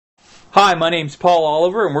Hi, my name's Paul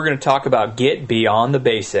Oliver, and we're going to talk about Git beyond the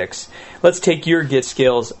basics. Let's take your Git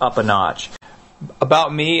skills up a notch.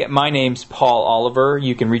 About me, my name's Paul Oliver.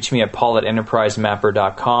 You can reach me at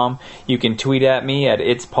paul@enterprisemapper.com. You can tweet at me at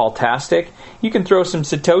itspaultastic. You can throw some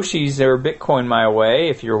Satoshis or Bitcoin my way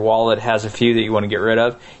if your wallet has a few that you want to get rid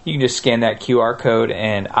of. You can just scan that QR code,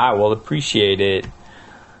 and I will appreciate it.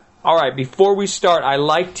 Alright, before we start, I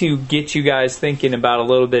like to get you guys thinking about a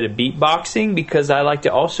little bit of beatboxing because I like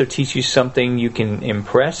to also teach you something you can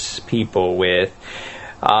impress people with.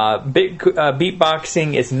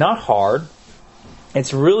 Beatboxing is not hard.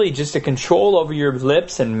 It's really just a control over your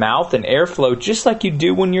lips and mouth and airflow just like you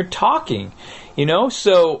do when you're talking.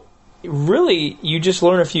 So really you just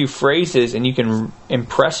learn a few phrases and you can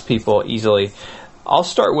impress people easily. I'll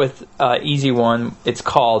start with an easy one. It's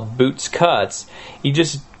called Boots Cuts. You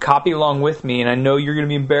just copy along with me, and I know you're going to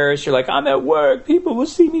be embarrassed. You're like, I'm at work. People will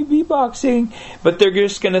see me beatboxing. But they're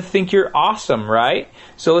just going to think you're awesome, right?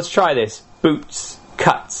 So let's try this. Boots,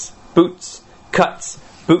 cuts, boots, cuts,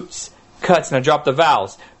 boots, cuts. Now drop the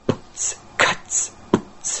vowels. Boots, cuts,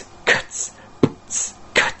 boots, cuts, boots,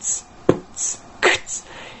 cuts, boots, cuts.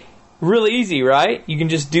 Really easy, right? You can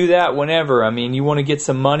just do that whenever. I mean, you want to get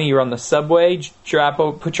some money, you're on the subway,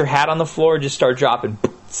 put your hat on the floor, just start dropping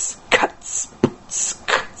boots, cuts, boots,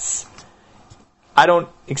 cuts. I don't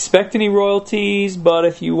expect any royalties, but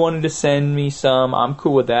if you wanted to send me some, I'm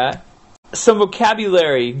cool with that. Some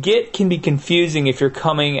vocabulary. Git can be confusing if you're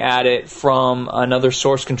coming at it from another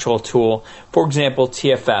source control tool, for example,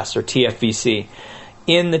 TFS or TFVC.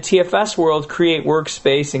 In the TFS world, create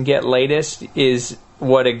workspace and get latest is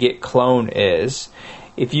what a git clone is.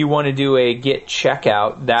 If you want to do a git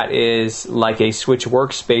checkout, that is like a switch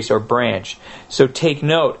workspace or branch. So take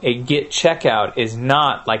note, a git checkout is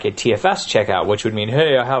not like a TFS checkout, which would mean,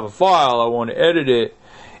 hey, I have a file, I want to edit it,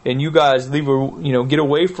 and you guys get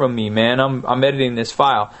away from me, man. I'm editing this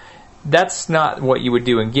file. That's not what you would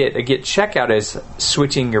do in Git. A git checkout is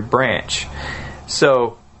switching your branch.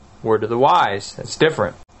 So, word to the wise, that's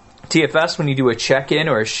different. TFS, when you do a check-in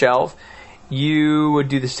or a shelf, you would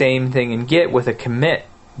do the same thing in Git with a commit,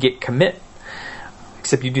 git commit,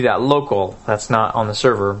 except you do that local. That's not on the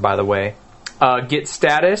server, by the way. Git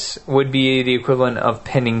status would be the equivalent of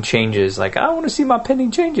pending changes. Like, I want to see my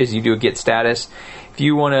pending changes. You do a git status. If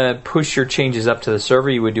you want to push your changes up to the server,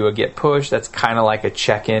 you would do a git push. That's kind of like a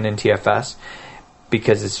check-in TFS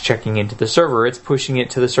because it's checking into the server. It's pushing it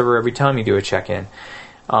to the server every time you do a check-in.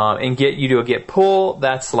 In Git, you do a git pull.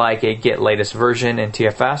 That's like a git latest version in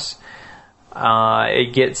TFS. A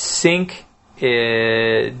git sync,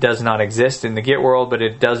 it does not exist in the Git world, but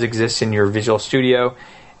it does exist in your Visual Studio.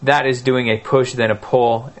 That is doing a push, then a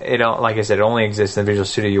pull. Like I said, it only exists in Visual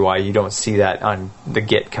Studio UI. You don't see that on the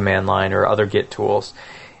Git command line or other Git tools.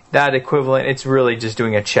 That equivalent, it's really just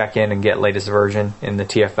doing a check-in and get latest version in the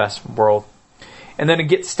TFS world. And then a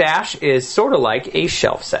git stash is sort of like a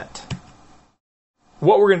shelf set.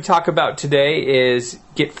 What we're going to talk about today is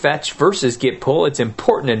git fetch versus git pull. It's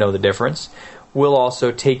important to know the difference. We'll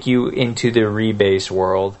also take you into the REBASE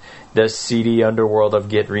world, the seedy underworld of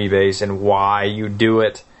git REBASE and why you do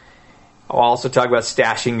it. I'll also talk about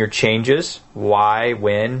stashing your changes, why,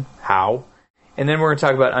 when, how. And then we're going to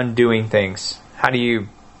talk about undoing things. How do you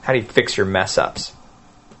fix your mess ups?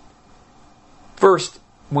 First,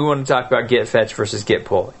 we want to talk about git fetch versus git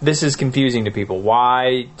pull. This is confusing to people.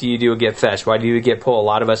 Why do you do a git fetch? Why do you git pull? A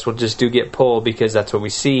lot of us will just do git pull because that's what we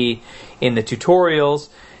see in the tutorials,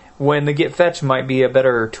 when the git fetch might be a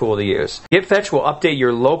better tool to use. Git fetch will update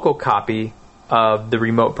your local copy of the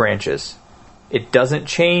remote branches. It doesn't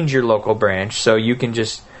change your local branch, so you can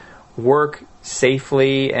just work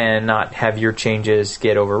safely and not have your changes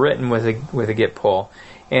get overwritten with a git pull.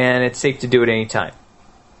 And it's safe to do it anytime.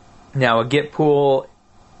 Now, a git pull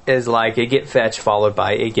is like a git fetch followed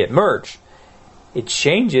by a git merge. It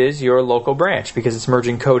changes your local branch because it's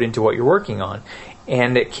merging code into what you're working on,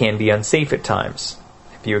 and it can be unsafe at times.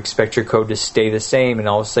 If you expect your code to stay the same and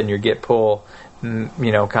all of a sudden your git pull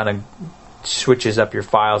kind of switches up your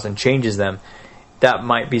files and changes them, that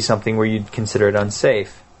might be something where you'd consider it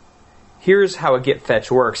unsafe. Here's how a git fetch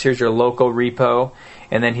works. Here's your local repo,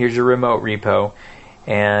 and then here's your remote repo.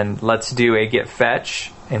 And let's do a git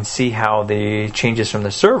fetch and see how the changes from the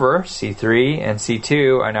server, C3 and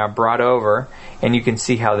C2, are now brought over. And you can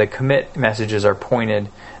see how the commit messages are pointed,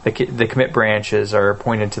 the commit branches are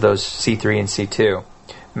pointed to those C3 and C2.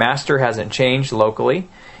 Master hasn't changed locally,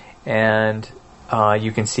 and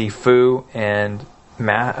you can see foo and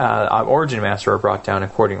origin master are brought down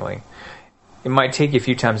accordingly. It might take you a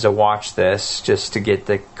few times to watch this just to get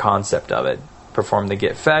the concept of it. perform the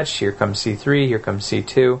git fetch. Here comes C3, here comes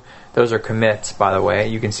C2. Those are commits, by the way.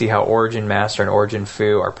 You can see how origin master and origin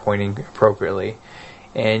foo are pointing appropriately.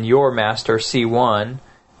 And your master, C1,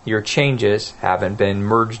 your changes haven't been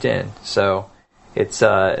merged in. So it's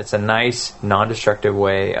a nice non-destructive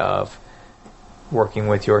way of working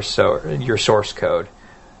with your source code.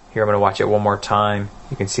 Here I'm going to watch it one more time.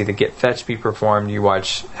 You can see the git fetch be performed. You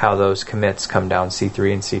watch how those commits come down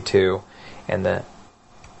C3 and C2, and the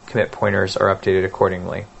commit pointers are updated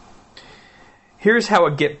accordingly. Here's how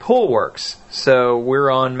a git pull works. So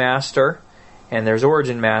we're on master, and there's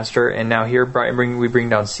origin master, and now here we bring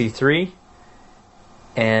down C3,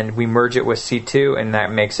 and we merge it with C2, and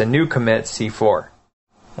that makes a new commit, C4.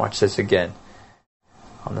 Watch this again.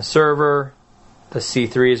 On the server, the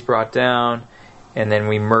C3 is brought down, and then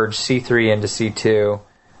we merge C3 into C2,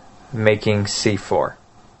 making C4.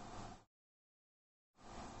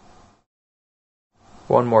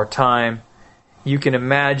 One more time. You can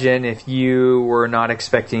imagine, if you were not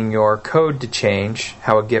expecting your code to change,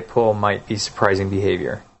 how a git pull might be surprising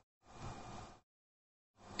behavior.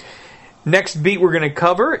 Next beat we're going to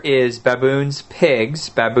cover is baboons, pigs.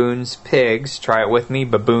 Baboons, pigs. Try it with me.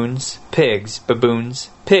 Baboons, pigs. Baboons,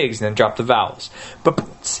 pigs. And then drop the vowels.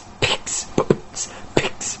 Baboons, pigs. Baboons,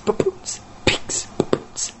 pigs. Baboons, pigs.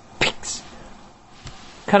 Baboons, pigs.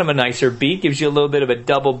 Kind of a nicer beat. Gives you a little bit of a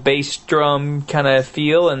double bass drum kind of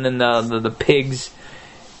feel. And then the pigs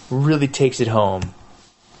really takes it home.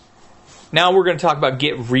 Now we're going to talk about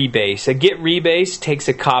git rebase. A git rebase takes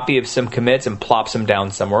a copy of some commits and plops them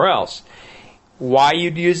down somewhere else. Why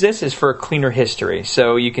you'd use this is for a cleaner history.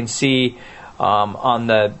 So you can see on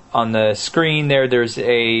the screen there's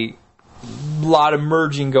a lot of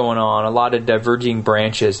merging going on, a lot of diverging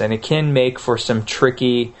branches, and it can make for some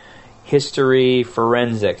tricky history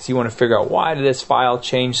forensics. You want to figure out, why did this file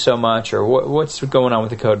change so much, or what's going on with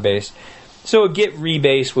the code base. So a git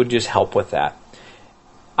rebase would just help with that.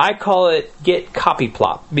 I call it git copy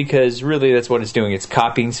plop, because really that's what it's doing. It's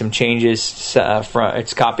copying some changes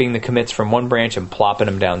it's copying the commits from one branch and plopping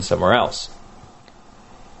them down somewhere else.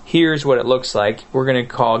 Here's what it looks like. We're going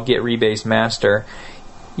to call git rebase master.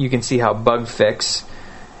 You can see how bug fix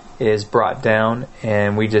is brought down,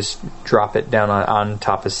 and we just drop it down on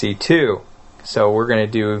top of C2. So we're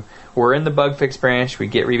in the bug fix branch, we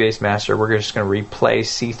git rebase master, we're just going to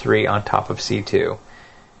replace C3 on top of C2.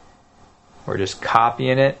 We're just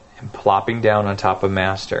copying it and plopping down on top of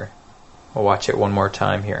master. We'll watch it one more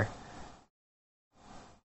time here.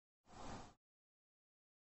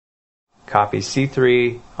 Copy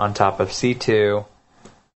C3 on top of C2,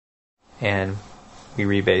 and we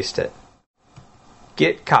rebased it.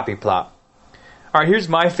 Git copy plop. Alright, here's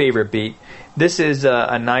my favorite beat. This is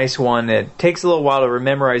a nice one. It takes a little while to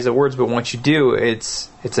memorize the words, but once you do, it's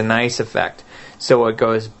a nice effect. So it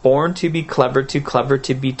goes, born to be clever, too clever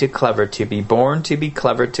to be too clever to be. Born to be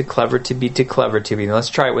clever, too clever to be too clever to be. Now let's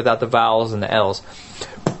try it without the vowels and the L's.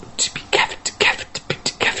 To be clever, to clever to be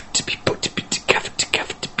too clever to be. Born to be too clever, to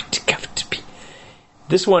clever to be too clever to be.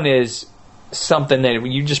 This one is something that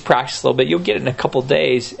when you just practice a little bit, you'll get it in a couple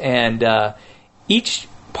days. And each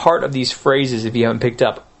part of these phrases, if you haven't picked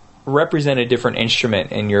up, represent a different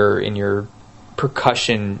instrument in your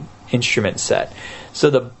percussion instrument set. So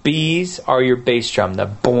the B's are your bass drum. The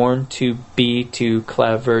born to be too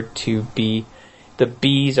clever to be. The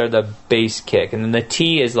B's are the bass kick, and then the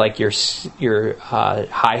T is like your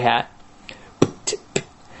hi-hat.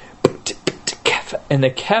 And the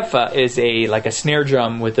kefa is like a snare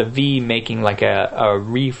drum with a V making like a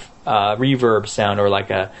reverb sound, or like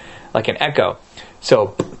an echo.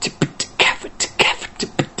 So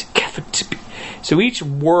each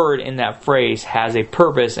word in that phrase has a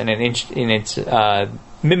purpose, and it's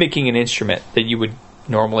mimicking an instrument that you would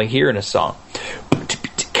normally hear in a song.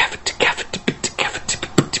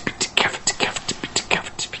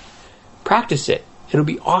 Practice it. It'll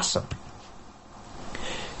be awesome.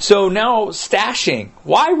 So now, stashing.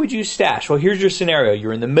 Why would you stash? Well, here's your scenario.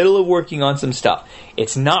 You're in the middle of working on some stuff.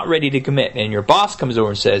 It's not ready to commit, and your boss comes over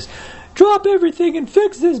and says, drop everything and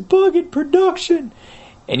fix this bug in production.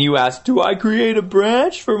 And you ask, do I create a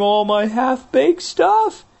branch from all my half-baked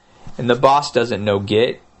stuff? And the boss doesn't know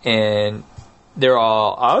Git, and they're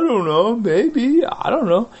all, I don't know, maybe, I don't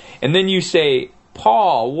know. And then you say,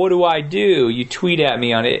 Paul, what do I do? You tweet at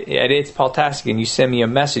me at It's Paultastic, and you send me a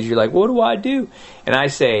message. You're like, what do I do? And I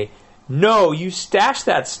say, no, you stash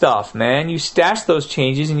that stuff, man. You stash those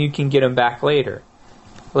changes, and you can get them back later.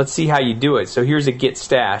 Let's see how you do it. So here's a Git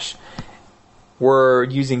stash. We're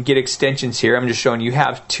using Git extensions here. I'm just showing you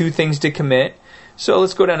have two things to commit. So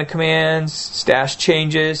let's go down to commands, stash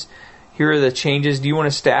changes. here are the changes. Do you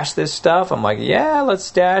want to stash this stuff? I'm like, yeah, let's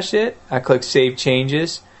stash it. I click Save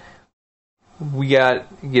Changes.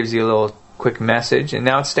 It gives you a little quick message, and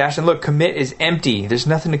now it's stashed. And look, commit is empty. There's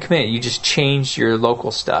nothing to commit. You just changed your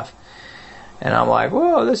local stuff. And I'm like,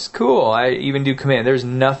 whoa, this is cool. I even do commit. There's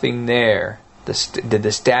nothing there. Did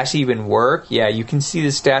the stash even work? Yeah, you can see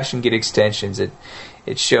the stash and get extensions.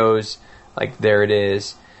 It shows, like, there it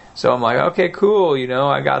is. So I'm like, okay, cool.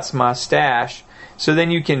 I got my stash. So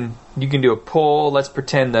then you can do a pull. Let's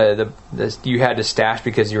pretend you had to stash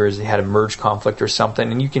because you had a merge conflict or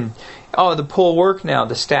something, and you can, the pull worked now.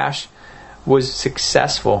 The stash was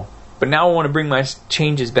successful. But now I want to bring my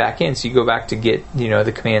changes back in. So you go back to get,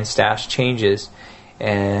 the command stash changes,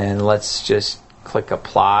 and let's just click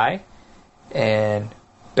apply, and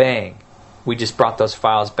bang, we just brought those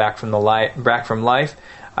files back from life.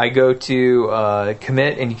 I go to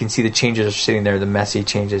commit, and you can see the changes are sitting there, the messy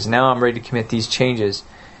changes. Now I'm ready to commit these changes.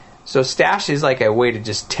 So stash is like a way to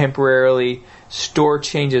just temporarily store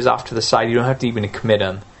changes off to the side. You don't have to even commit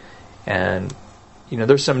them. And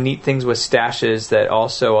there's some neat things with stashes that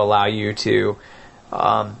also allow you to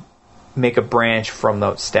make a branch from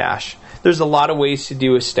the stash. There's a lot of ways to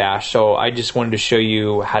do a stash, so I just wanted to show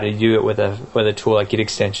you how to do it with a tool like Get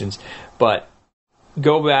Extensions. But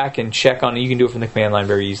go back and check on it. You can do it from the command line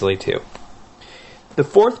very easily too. The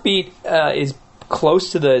fourth beat is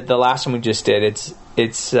close to the last one we just did.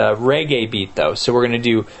 It's a reggae beat though, so we're going to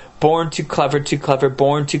do born too clever,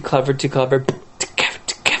 born too clever, together.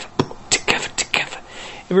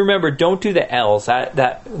 And remember, don't do the L's.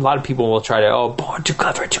 That a lot of people will try to, born too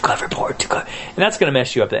clever, born too clever. And that's going to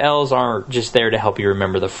mess you up. The L's aren't just there to help you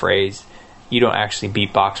remember the phrase. You don't actually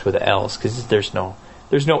beatbox with the L's because there's no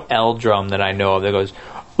L drum that I know of that goes,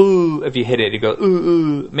 ooh. If you hit it, it goes, ooh,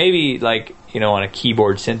 ooh. Maybe like, on a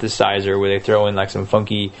keyboard synthesizer where they throw in like some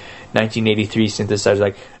funky 1983 synthesizer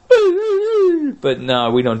like, ooh, ooh, ooh. But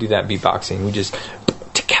no, we don't do that beatboxing. We just,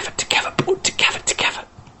 together.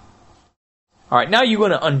 All right, now you're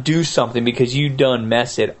going to undo something because you done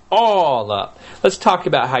mess it all up. Let's talk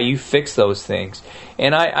about how you fix those things.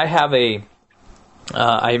 And I have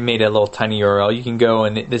I made a little tiny URL. You can go,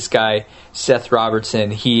 and this guy, Seth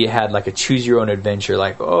Robertson, he had like a choose your own adventure.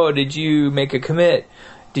 Like, did you make a commit?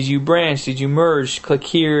 Did you branch? Did you merge? Click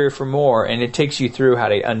here for more. And it takes you through how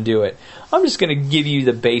to undo it. I'm just going to give you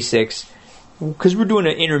the basics because we're doing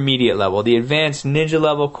an intermediate level. The advanced ninja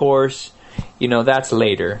level course, that's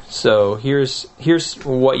later. So here's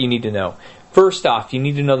what you need to know. First off, you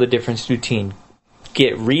need to know the difference between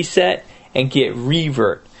get reset and get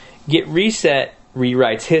revert. Get reset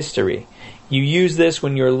rewrites history. You use this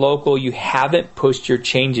when you're local, you haven't pushed your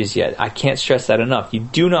changes yet. I can't stress that enough. You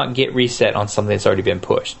do not get reset on something that's already been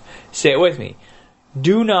pushed. Say it with me.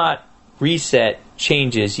 Do not reset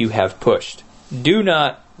changes you have pushed. Do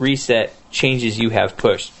not reset changes you have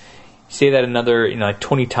pushed. Say that another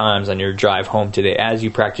 20 times on your drive home today as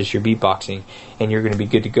you practice your beatboxing, and you're going to be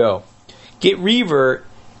good to go. Get revert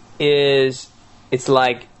it's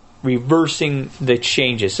like reversing the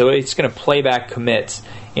changes. So it's going to play back commits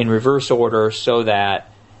in reverse order so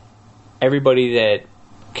that everybody that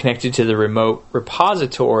connected to the remote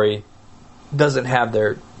repository doesn't have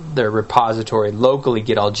their repository locally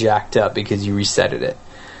get all jacked up because you resetted it.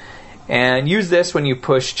 And use this when you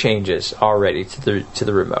push changes already to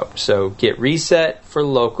the remote. So get reset for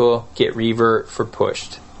local, get revert for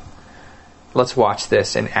pushed. Let's watch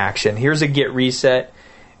this in action. Here's a get reset.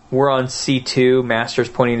 We're on C2. Master's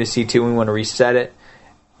pointing to C2. We want to reset it.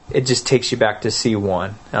 It just takes you back to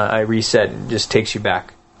C1. I reset and just takes you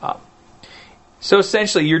back up. So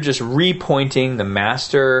essentially, you're just repointing the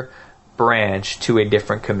master branch to a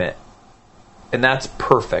different commit. And that's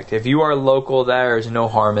perfect. If you are local, there is no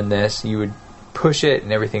harm in this. You would push it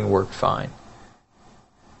and everything worked fine.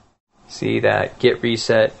 See that get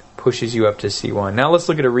reset pushes you up to C1. Now let's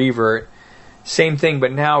look at a revert. Same thing,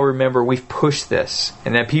 but now remember we've pushed this.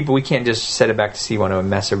 And then we can't just set it back to C1 and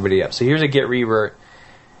mess everybody up. So here's a get revert.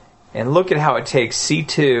 And look at how it takes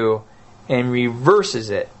C2 and reverses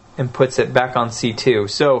it and puts it back on C2.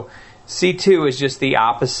 So C2 is just the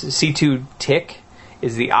opposite. C2 tick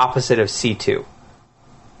is the opposite of C2.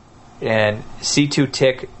 And C2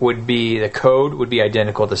 tick would be, the code would be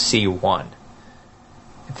identical to C1.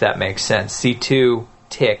 If that makes sense. C2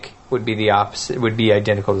 tick would be the opposite, would be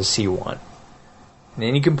identical to C1. And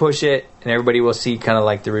then you can push it and everybody will see kind of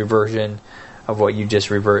like the reversion of what you just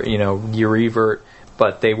revert, you revert,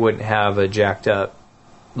 but they wouldn't have a jacked up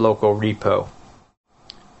local repo.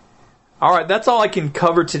 All right, that's all I can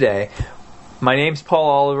cover today. My name's Paul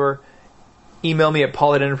Oliver. Email me at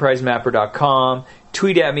paul@enterprisemapper.com.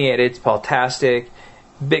 Tweet at me at itspaultastic.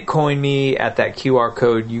 Bitcoin me at that QR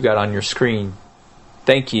code you got on your screen.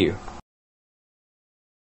 Thank you.